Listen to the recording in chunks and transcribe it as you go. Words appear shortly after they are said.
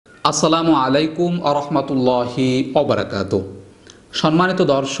আসসালামু আলাইকুম আরহামাতুল্লাহি ওবারাকাতু। সম্মানিত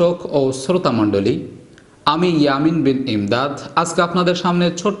দর্শক ও শ্রোতা মণ্ডলী, আমি ইয়ামিন বিন ইমদাদ আজকে আপনাদের সামনে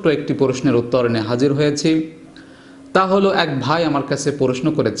ছোট্ট একটি প্রশ্নের উত্তর নিয়ে হাজির হয়েছি। তা হলো, এক ভাই আমার কাছে প্রশ্ন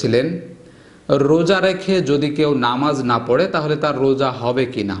করেছিলেন, রোজা রেখে যদি কেউ নামাজ না পড়ে তাহলে তার রোজা হবে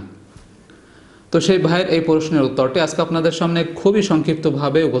কি না। তো সেই ভাইয়ের এই প্রশ্নের উত্তরটি আজকে আপনাদের সামনে খুবই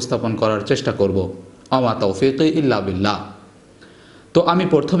সংক্ষিপ্তভাবে উপস্থাপন করার চেষ্টা করব। আমা তৌফিক ইল্লা বিল্লাহ। তো আমি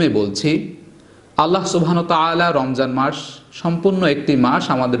প্রথমে বলছি, আল্লাহ সুবহানাহু ওয়া তাআলা রমজান মাস সম্পূর্ণ একটি মাস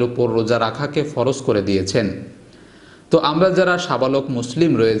আমাদের উপর রোজা রাখাকে ফরজ করে দিয়েছেন। তো আমরা যারা সাবালক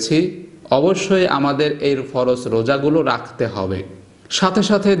মুসলিম রয়েছি অবশ্যই আমাদের এই ফরজ রোজাগুলো রাখতে হবে। সাথে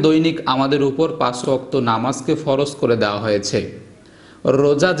সাথে দৈনিক আমাদের উপর 5 ওয়াক্ত নামাজকে ফরজ করে দেওয়া হয়েছে।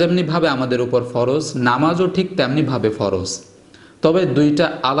 রোজা যেমনিভাবে আমাদের উপর ফরজ, নামাজও ঠিক তেমনিভাবে ফরজ। তবে দুইটা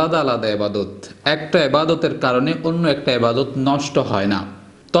আলাদা আলাদা ইবাদত, একটা ইবাদতের কারণে অন্য একটা ইবাদত নষ্ট হয় না।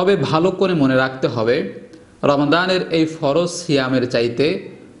 তবে ভালো করে মনে রাখতে হবে, রমজানের এই ফরজ সিয়ামের চাইতে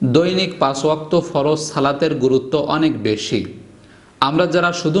দৈনিক 5 ওয়াক্ত ফরজ সালাতের গুরুত্ব অনেক বেশি। আমরা যারা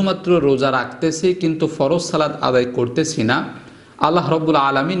শুধুমাত্র রোজা রাখতেছি কিন্তু ফরজ সালাত আদায় করতেছি না, আল্লাহ রাব্বুল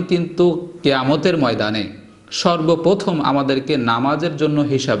আলামিন কিন্তু কিয়ামতের ময়দানে সর্বপ্রথম আমাদেরকে নামাজের জন্য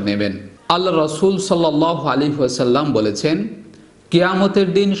হিসাব নেবেন। আল্লাহ রাসূল সাল্লাল্লাহু আলাইহি ওয়াসাল্লাম বলেছেন, কিয়ামতের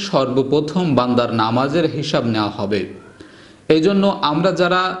দিন সর্বপ্রথম বান্দার নামাজের হিসাব নেওয়া হবে। এই জন্য আমরা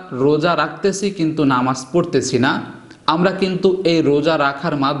যারা রোজা রাখতেছি কিন্তু নামাজ পড়তেছি না, আমরা কিন্তু এই রোজা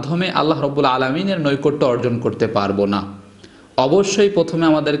রাখার মাধ্যমে আল্লাহ রাব্বুল আলামিনের নৈকট্য অর্জন করতে পারবো না। অবশ্যই প্রথমে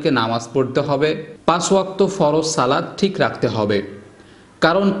আমাদেরকে নামাজ পড়তে হবে, 5 ওয়াক্ত ফরজ সালাত ঠিক রাখতে হবে।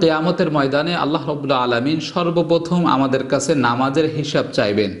 কারণ কিয়ামতের ময়দানে আল্লাহ রাব্বুল আলামিন সর্বপ্রথম আমাদের কাছে নামাজের হিসাব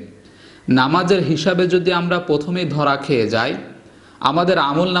চাইবেন। নামাজের হিসাবে যদি আমরা প্রথমেই ধরা খেয়ে যাই, আমাদের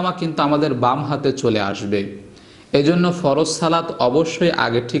আমলনামা কিন্তু আমাদের বাম হাতে চলে আসবে। এজন্য ফরজ সালাত অবশ্যই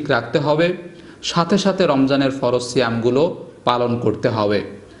আগে ঠিক রাখতে হবে, সাথে সাথে রমজানের ফরজ সিয়ামগুলো পালন করতে হবে।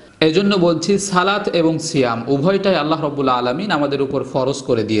 এজন্য বলছি, সালাত এবং সিয়াম উভয়টাই আল্লাহ রাব্বুল আলামিন আমাদের উপর ফরজ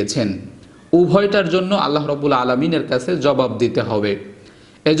করে দিয়েছেন। উভয়টার জন্য আল্লাহ রাব্বুল আলামিনের কাছে জবাব দিতে হবে।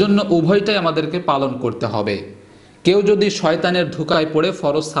 এজন্য উভয়টাই আমাদেরকে পালন করতে হবে। কেউ যদি শয়তানের ধোঁকায় পড়ে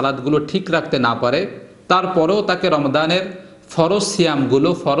ফরজ সালাতগুলো ঠিক রাখতে না পারে, তারপরেও তাকে রমজানের ফরজ সিয়ামগুলো,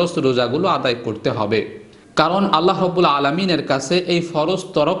 ফরজ রোজাগুলো আদায় করতে হবে। কারণ আল্লাহ রাব্বুল আলামিনের কাছে এই ফরজ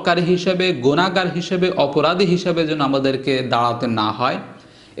তরককারী হিসেবে, গুনাহগার হিসেবে, অপরাধী হিসেবে যেন আমাদেরকে দাঁড়াতে না হয়,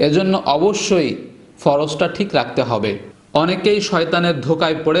 এজন্য অবশ্যই ফরজটা ঠিক রাখতে হবে। অনেকেই শয়তানের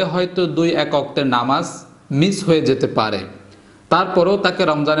ধোঁকায় পড়ে হয়তো 2-1 ওয়াক্তের নামাজ মিস হয়ে যেতে পারে, তারপরেও তাকে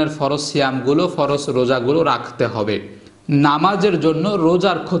রমজানের ফরজ সিয়ামগুলো, ফরজ রোজাগুলো রাখতে হবে। নামাজের জন্য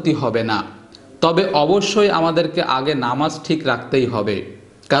রোজার ক্ষতি হবে না, তবে অবশ্যই আমাদেরকে আগে নামাজ ঠিক রাখতেই হবে।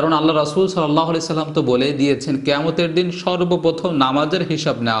 কারণ আল্লাহ রাসূল সাল্লাল্লাহু আলাইহি সাল্লাম তো বলেই দিয়েছেন, কিয়ামতের দিন সর্বপ্রথম নামাজের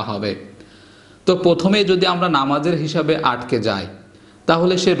হিসাব নেওয়া হবে। তো প্রথমেই যদি আমরা নামাজের হিসাবে আটকে যাই,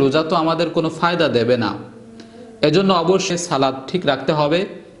 তাহলে সে রোজা তো আমাদের কোনো ফায়দা দেবে না। এজন্য অবশ্যই সালাত ঠিক রাখতে হবে,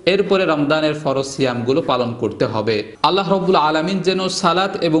 এরপরে রমজানের ফরজ সিয়ামগুলো পালন করতে হবে। আল্লাহ রাব্বুল আলামিন যেন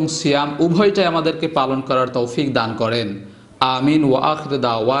সালাত এবং সিয়াম উভয়টাই আমাদেরকে পালন করার তৌফিক দান করেন। আমিন। ওয়া আখিরু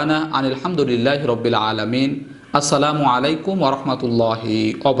দাওয়ানা আনিল হামদুলিল্লাহি রাব্বিল আলামিন। আসসালামু আলাইকুম ওয়া রাহমাতুল্লাহি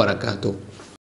ওয়া বারাকাতুহু।